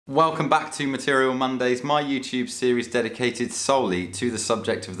Welcome back to Material Mondays, my YouTube series dedicated solely to the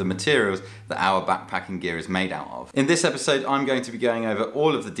subject of the materials that our backpacking gear is made out of. In this episode, I'm going to be going over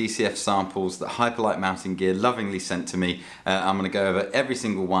all of the DCF samples that Hyperlite Mountain Gear lovingly sent to me. I'm going to go over every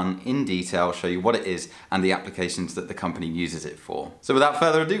single one in detail, show you what it is and the applications that the company uses it for. So without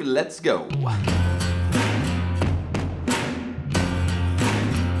further ado, let's go.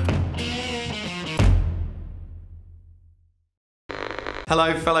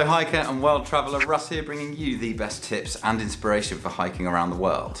 Hello fellow hiker and world traveller, Russ here bringing you the best tips and inspiration for hiking around the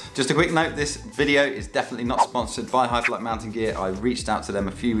world. Just a quick note, this video is definitely not sponsored by Hyperlite Mountain Gear. I reached out to them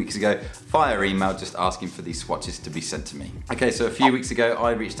a few weeks ago via email just asking for these swatches to be sent to me. Okay, so a few weeks ago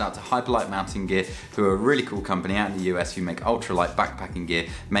I reached out to Hyperlite Mountain Gear, who are a really cool company out in the US who make ultralight backpacking gear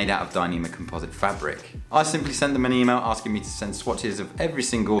made out of Dyneema Composite Fabric. I simply sent them an email asking me to send swatches of every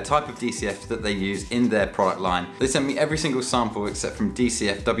single type of DCF that they use in their product line. They sent me every single sample except from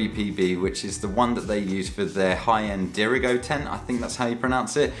DCF WPB, which is the one that they use for their high-end Dirigo tent. I think that's how you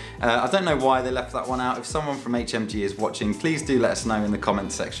pronounce it. I don't know why they left that one out. If someone from HMG is watching, please do let us know in the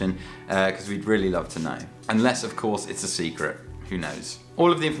comments section because we'd really love to know. Unless, of course, it's a secret. Who knows?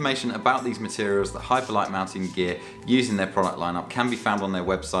 All of the information about these materials that Hyperlite Mountain Gear use in their product lineup can be found on their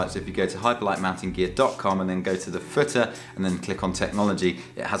website. So if you go to hyperlitemountaingear.com and then go to the footer and then click on technology,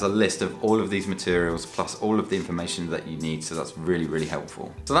 it has a list of all of these materials plus all of the information that you need. So that's really, really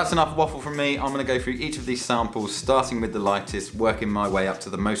helpful. So that's enough waffle from me. I'm going to go through each of these samples, starting with the lightest, working my way up to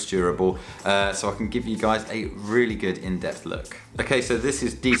the most durable, so I can give you guys a really good in-depth look. Okay, so this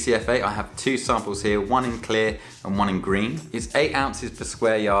is DCF8. I have two samples here, one in clear and one in green. It's 8 ounces per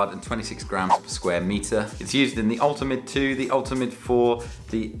square yard and 26 grams per square meter. It's used in the Ultimate 2, the Ultimate 4,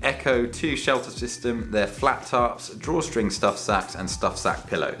 the Echo 2 shelter system, their flat tarps, drawstring stuff sacks and stuff sack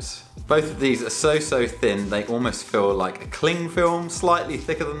pillows. Both of these are so thin they almost feel like a cling film, slightly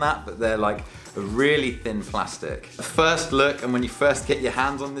thicker than that, but they're like a really thin plastic. First look, and when you first get your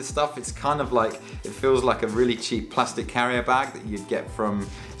hands on this stuff, it's kind of like, it feels like a really cheap plastic carrier bag that you'd get from,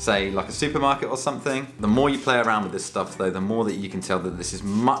 say, like a supermarket or something. The more you play around with this stuff though, the more that you can tell that this is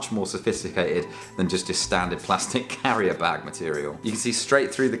much more sophisticated than just your standard plastic carrier bag material. You can see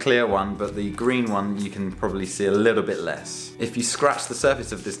straight through the clear one, but the green one you can probably see a little bit less. If you scratch the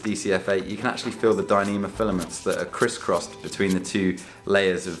surface of this DCF8, you can actually feel the Dyneema filaments that are crisscrossed between the two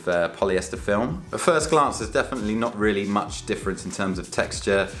layers of polyester film. At first glance, there's definitely not really much difference in terms of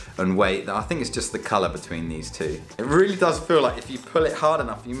texture and weight. I think it's just the color between these two. It really does feel like if you pull it hard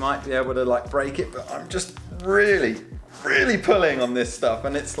enough, you might be able to like break it, but I'm just really pulling on this stuff,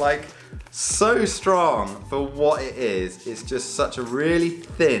 and it's like so strong for what it is. It's just such a really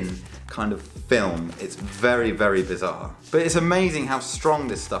thin kind of film. It's very bizarre. But it's amazing how strong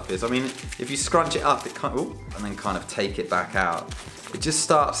this stuff is. I mean, if you scrunch it up, it kind of, and then kind of take it back out, it just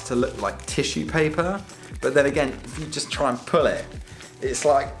starts to look like tissue paper. But then again, if you just try and pull it, it's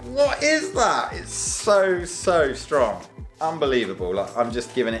like, what is that? It's so strong. Unbelievable. Like, I'm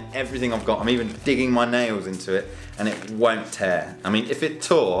just giving it everything I've got. I'm even digging my nails into it and it won't tear. I mean, if it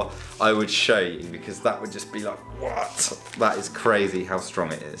tore, I would show you, because that would just be like, what? That is crazy how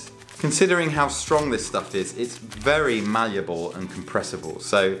strong it is. Considering how strong this stuff is, it's very malleable and compressible.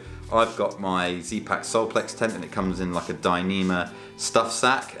 So I've got my Z-Pack Solplex tent and it comes in like a Dyneema stuff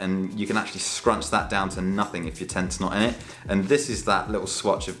sack, and you can actually scrunch that down to nothing if your tent's not in it. And this is that little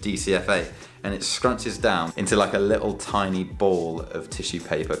swatch of DCF8, and it scrunches down into like a little tiny ball of tissue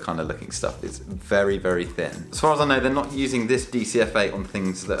paper kind of looking stuff. It's very thin. As far as I know, they're not using this DCF8 on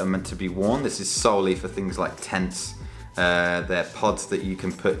things that are meant to be worn. This is solely for things like tents. They're pods that you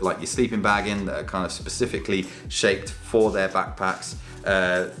can put like your sleeping bag in that are kind of specifically shaped for their backpacks,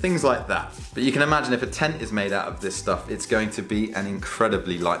 things like that. But you can imagine if a tent is made out of this stuff, it's going to be an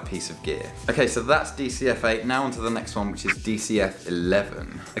incredibly light piece of gear. Okay, so that's DCF8. Now on to the next one, which is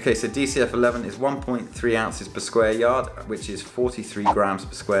DCF11. Okay, so DCF11 is 1.3 ounces per square yard, which is 43 grams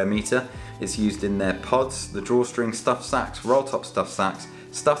per square meter. It's used in their pods, the drawstring stuff sacks, roll top stuff sacks,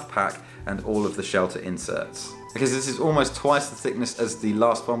 stuff pack, and all of the shelter inserts. Because this is almost twice the thickness as the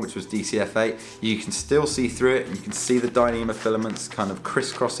last one, which was DCF8. You can still see through it, and you can see the Dyneema filaments kind of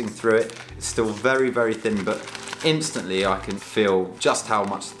crisscrossing through it. It's still very thin, but instantly I can feel just how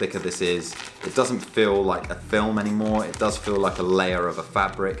much thicker this is. It doesn't feel like a film anymore. It does feel like a layer of a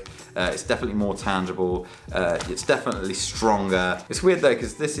fabric. It's definitely more tangible. It's definitely stronger. It's weird though,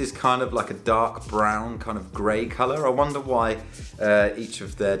 because this is kind of like a dark brown, kind of grey colour. I wonder why each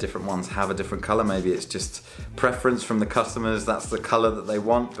of their different ones have a different colour. Maybe it's just preference from the customers. That's the colour that they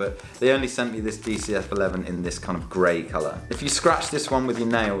want, but they only sent me this DCF 11 in this kind of grey colour. If you scratch this one with your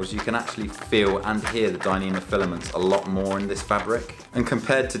nails, you can actually feel and hear the Dyneema filaments a lot more in this fabric. And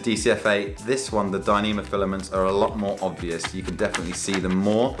compared to DCF 8, this one, the Dyneema filaments are a lot more obvious. You can definitely see them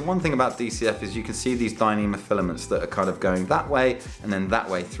more. The one thing about DCF is you can see these Dyneema filaments that are kind of going that way and then that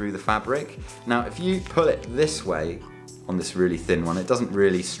way through the fabric. Now, if you pull it this way on this really thin one, it doesn't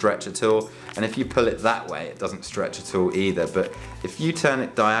really stretch at all. And if you pull it that way, it doesn't stretch at all either. But if you turn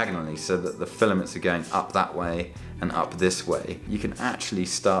it diagonally so that the filaments are going up that way and up this way, you can actually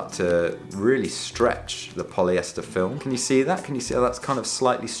start to really stretch the polyester film. Can you see that? Can you see how that's kind of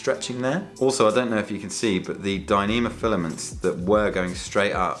slightly stretching there? Also, I don't know if you can see, but the Dyneema filaments that were going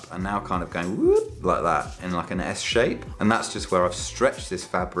straight up are now kind of going whoop, like that, in like an S shape. And that's just where I've stretched this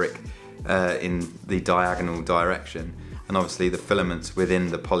fabric in the diagonal direction. And obviously the filaments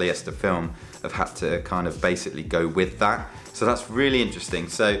within the polyester film have had to kind of basically go with that. So that's really interesting.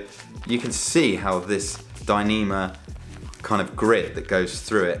 So you can see how this Dyneema kind of grid that goes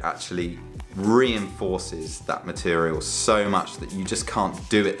through it actually reinforces that material so much that you just can't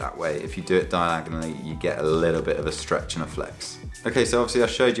do it that way. If you do it diagonally, you get a little bit of a stretch and a flex. Okay, so obviously I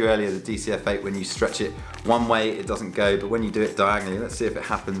showed you earlier the DCF 8, when you stretch it one way it doesn't go, but when you do it diagonally, let's see if it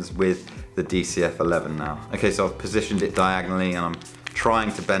happens with the DCF 11 now. Okay, so I've positioned it diagonally and I'm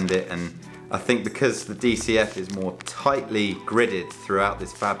trying to bend it, and I think because the DCF is more tightly gridded throughout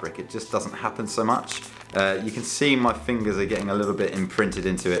this fabric, it just doesn't happen so much. You can see my fingers are getting a little bit imprinted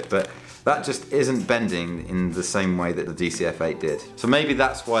into it, but that just isn't bending in the same way that the DCF 8 did. So maybe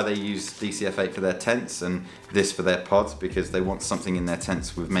that's why they use DCF 8 for their tents and this for their pods, because they want something in their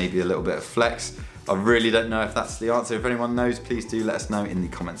tents with maybe a little bit of flex. I really don't know if that's the answer. If anyone knows, please do let us know in the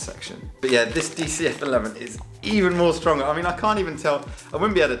comments section. But yeah, this DCF 11 is even more stronger. I mean, I can't even tell, I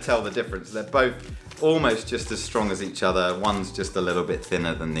wouldn't be able to tell the difference. They're both almost just as strong as each other. One's just a little bit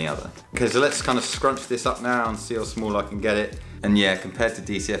thinner than the other. Okay, so let's kind of scrunch this up now and see how small I can get it. And yeah, compared to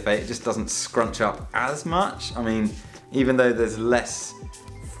DCF 8, it just doesn't scrunch up as much. I mean, even though there's less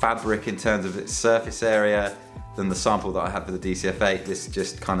fabric in terms of its surface area than the sample that I had for the DCF 8, this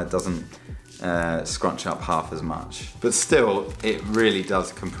just kind of doesn't scrunch up half as much. But still, it really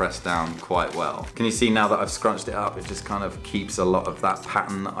does compress down quite well. Can you see now that I've scrunched it up, it just kind of keeps a lot of that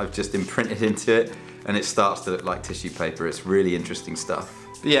pattern that I've just imprinted into it, and it starts to look like tissue paper. It's really interesting stuff.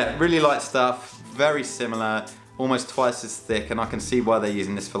 But yeah, really light stuff, very similar, almost twice as thick, and I can see why they're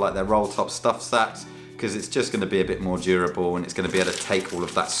using this for like their roll top stuff sacks, because it's just going to be a bit more durable and it's going to be able to take all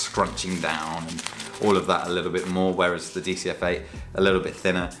of that scrunching down and all of that a little bit more, whereas the DCF 8, a little bit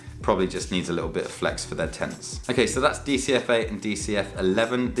thinner, probably just needs a little bit of flex for their tents. Okay, so that's DCF 8 and DCF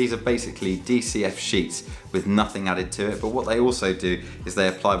 11. These are basically DCF sheets with nothing added to it, but what they also do is they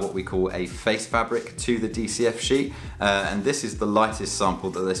apply what we call a face fabric to the DCF sheet, and this is the lightest sample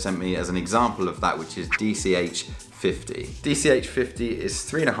that they sent me as an example of that, which is DCH 50. DCH 50 is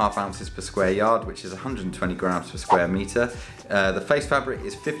 3.5 ounces per square yard, which is 120 grams per square meter. The face fabric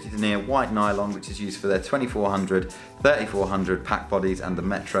is 50 denier white nylon, which is used for their 2400, 3400 pack bodies and the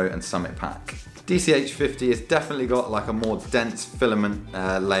Metro and Summit pack. DCH 50 has definitely got like a more dense filament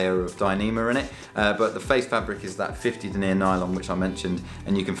layer of Dyneema in it, but the face fabric is that 50 denier nylon which I mentioned,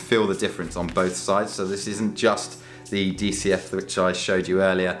 and you can feel the difference on both sides. So this isn't just the DCF which I showed you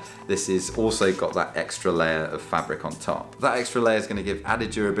earlier, this is also got that extra layer of fabric on top. That extra layer is going to give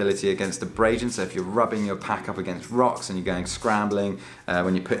added durability against abrasion, so if you're rubbing your pack up against rocks and you're going scrambling,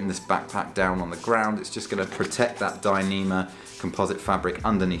 when you're putting this backpack down on the ground, it's just going to protect that Dyneema composite fabric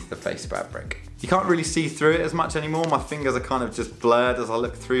underneath the face fabric. You can't really see through it as much anymore. My fingers are kind of just blurred as I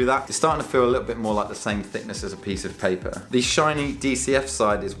look through that. It's starting to feel a little bit more like the same thickness as a piece of paper. The shiny DCF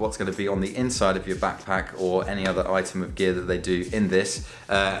side is what's going to be on the inside of your backpack or any other item of gear that they do in this,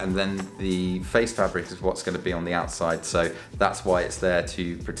 and then the face fabric is what's going to be on the outside, so that's why it's there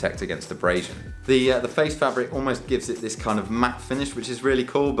to protect against abrasion. The face fabric almost gives it this kind of matte finish, which is really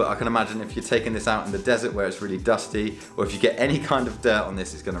cool, but I can imagine if you're taking this out in the desert where it's really dusty, or if you get any kind of dirt on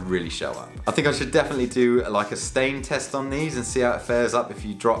this, it's going to really show up. I think I should definitely do like a stain test on these and see how it fares up if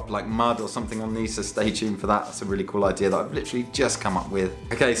you drop like mud or something on these, so stay tuned for that. That's a really cool idea that I've literally just come up with.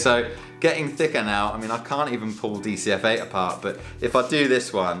 Okay, so getting thicker now. I mean, I can't even pull DCF 8 apart, but if I do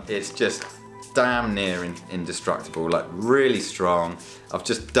this one, it's just damn near indestructible, like really strong. I've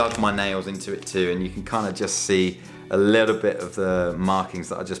just dug my nails into it too, and you can kind of just see a little bit of the markings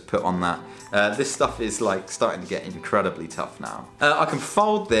that I just put on that. This stuff is like starting to get incredibly tough now. I can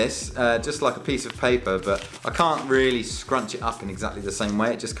fold this just like a piece of paper, but I can't really scrunch it up in exactly the same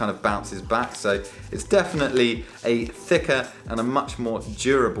way. It just kind of bounces back. So it's definitely a thicker and a much more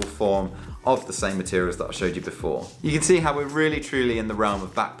durable form of the same materials that I showed you before. You can see how we're really truly in the realm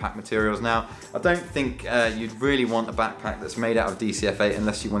of backpack materials now. I don't think you'd really want a backpack that's made out of DCF8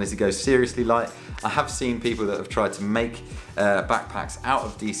 unless you wanted to go seriously light. I have seen people that have tried to make backpacks out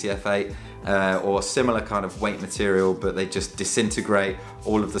of DCF8 or similar kind of weight material, but they just disintegrate.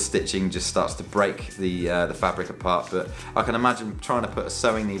 All of the stitching just starts to break the fabric apart. But I can imagine trying to put a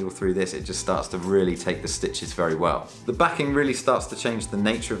sewing needle through this, it just starts to really take the stitches very well. The backing really starts to change the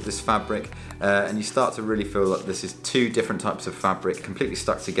nature of this fabric, and you start to really feel like this is two different types of fabric completely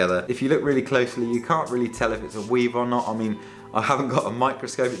stuck together. If you look really closely, you can't really tell if it's a weave or not. I mean, I haven't got a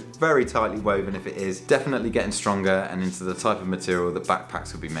microscope, it's very tightly woven if it is. Definitely getting stronger and into the type of material that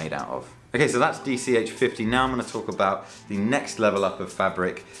backpacks will be made out of. Okay, so that's DCH50. Now I'm going to talk about the next level up of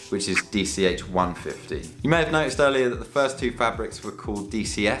fabric, which is DCH150. You may have noticed earlier that the first two fabrics were called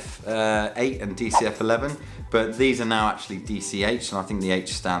DCF8 and DCF11, but these are now actually DCH, and I think the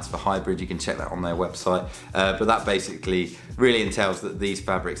H stands for hybrid. You can check that on their website. But that basically really entails that these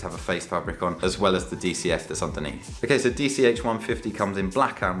fabrics have a face fabric on, as well as the DCF that's underneath. Okay, so DCH150 comes in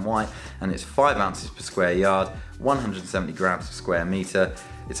black and white, and it's 5 ounces per square yard, 170 grams per square meter.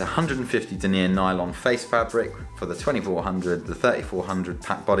 It's 150 denier nylon face fabric for the 2400, the 3400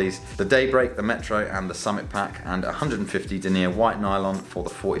 pack bodies, the Daybreak, the Metro and the Summit pack, and 150 denier white nylon for the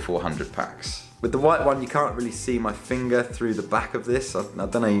 4400 packs. With the white one, you can't really see my finger through the back of this. I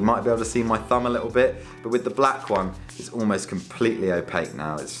don't know, you might be able to see my thumb a little bit, but with the black one, it's almost completely opaque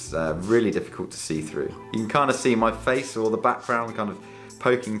now. It's really difficult to see through. You can kind of see my face or the background kind of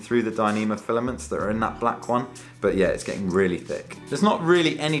poking through the Dyneema filaments that are in that black one, but yeah, it's getting really thick. There's not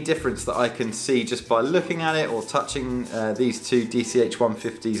really any difference that I can see just by looking at it or touching these two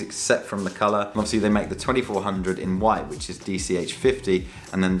DCH150s except from the colour. Obviously they make the 2400 in white, which is DCH50,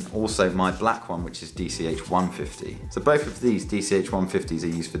 and then also my black one, which is DCH150. So both of these DCH150s are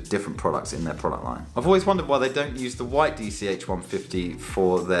used for different products in their product line. I've always wondered why they don't use the white DCH150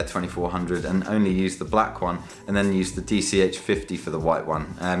 for their 2400 and only use the black one and then use the DCH50 for the white one.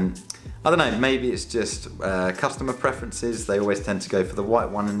 I don't know, maybe it's just customer preferences. They always tend to go for the white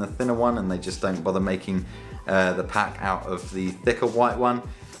one and the thinner one, and they just don't bother making the pack out of the thicker white one.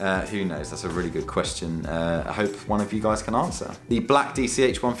 Who knows, that's a really good question. I hope one of you guys can answer. The black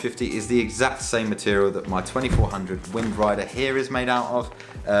DCH150 is the exact same material that my 2400 Wind Rider here is made out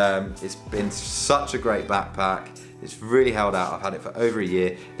of. It's been such a great backpack. It's really held out. I've had it for over a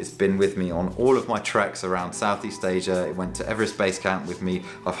year. It's been with me on all of my treks around Southeast Asia. It went to Everest Base Camp with me.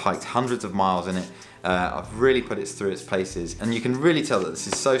 I've hiked hundreds of miles in it. I've really put it through its paces, and you can really tell that this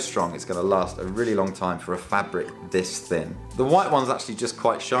is so strong it's going to last a really long time for a fabric this thin. The white one's actually just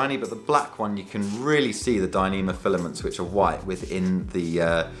quite shiny, but the black one you can really see the Dyneema filaments, which are white, within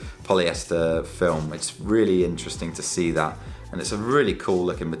the polyester film. It's really interesting to see that, and it's a really cool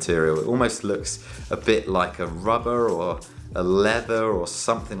looking material. It almost looks a bit like a rubber or a leather or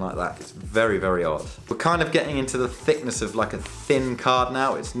something like that. It's very, very odd. We're kind of getting into the thickness of like a thin card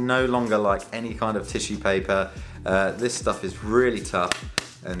now. It's no longer like any kind of tissue paper. This stuff is really tough,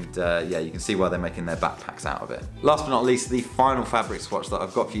 and yeah, you can see why they're making their backpacks out of it. Last but not least, the final fabric swatch that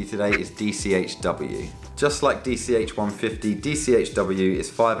I've got for you today is DCHW. Just like DCH150, DCHW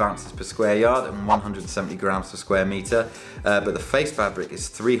is 5 ounces per square yard and 170 grams per square meter, but the face fabric is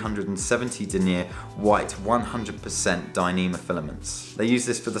 370 denier white 100% Dyneema filaments. They use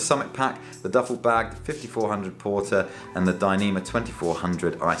this for the Summit pack, the duffel bag, the 5400 porter, and the Dyneema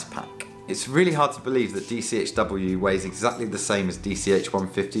 2400 ice pack. It's really hard to believe that DCHW weighs exactly the same as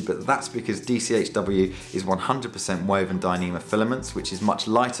DCH150, but that's because DCHW is 100% woven Dyneema filaments, which is much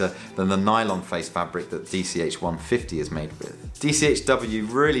lighter than the nylon face fabric that DCH150 is made with.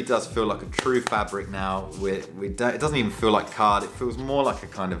 DCHW really does feel like a true fabric now. It doesn't even feel like card, it feels more like a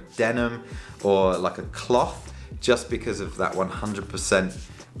kind of denim or like a cloth, just because of that 100%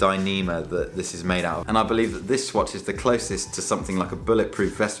 Dyneema that this is made out of. And I believe that this swatch is the closest to something like a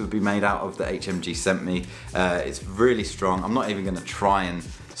bulletproof vest would be made out of that HMG sent me. It's really strong. I'm not even going to try and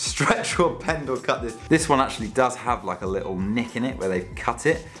stretch or bend or cut this. This one actually does have like a little nick in it where they've cut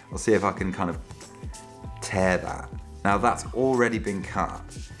it. I'll see if I can kind of tear that. Now that's already been cut,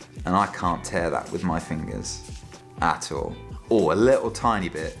 and I can't tear that with my fingers at all. Or a little tiny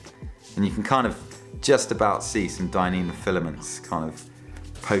bit, and you can kind of just about see some Dyneema filaments kind of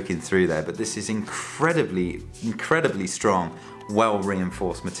poking through there, but this is incredibly strong, well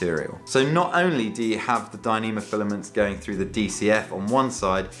reinforced material. So not only do you have the Dyneema filaments going through the DCF on one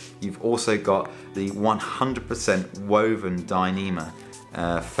side, you've also got the 100% woven Dyneema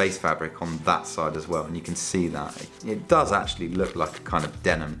face fabric on that side as well, and you can see that. It does actually look like a kind of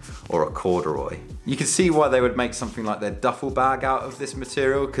denim or a corduroy. You can see why they would make something like their duffel bag out of this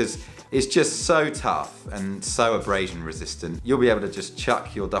material, because it's just so tough and so abrasion resistant. You'll be able to just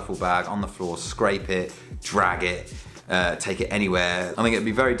chuck your duffel bag on the floor, scrape it, drag it, take it anywhere. I think it'd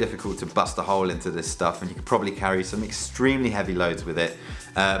be very difficult to bust a hole into this stuff, and you could probably carry some extremely heavy loads with it.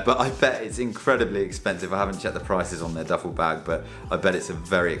 But I bet it's incredibly expensive. I haven't checked the prices on their duffel bag, but I bet it's a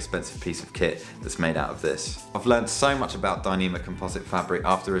very expensive piece of kit that's made out of this. I've learned so much about Dyneema Composite Fabric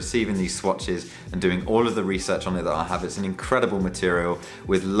after receiving these swatches and doing all of the research on it that I have. It's an incredible material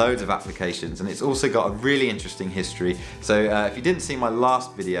with loads of applications, and it's also got a really interesting history. So if you didn't see my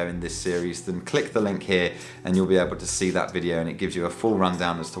last video in this series, then click the link here and you'll be able to see that video, and it gives you a full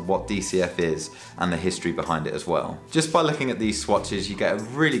rundown as to what DCF is and the history behind it as well. Just by looking at these swatches, you get a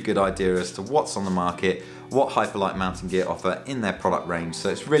really good idea as to what's on the market, what Hyperlite Mountain Gear offer in their product range, so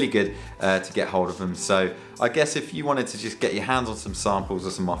it's really good to get hold of them. So I guess if you wanted to just get your hands on some samples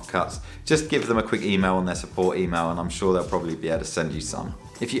or some offcuts, just give them a quick email on their support email, and I'm sure they'll probably be able to send you some.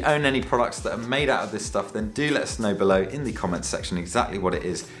 If you own any products that are made out of this stuff, then do let us know below in the comments section exactly what it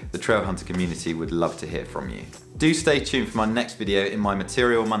is. The Trail Hunter community would love to hear from you. Do stay tuned for my next video in my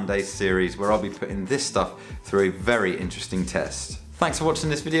Material Mondays series, where I'll be putting this stuff through a very interesting test. Thanks for watching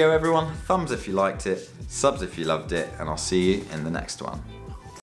this video everyone. Thumbs if you liked it, subs if you loved it, and I'll see you in the next one.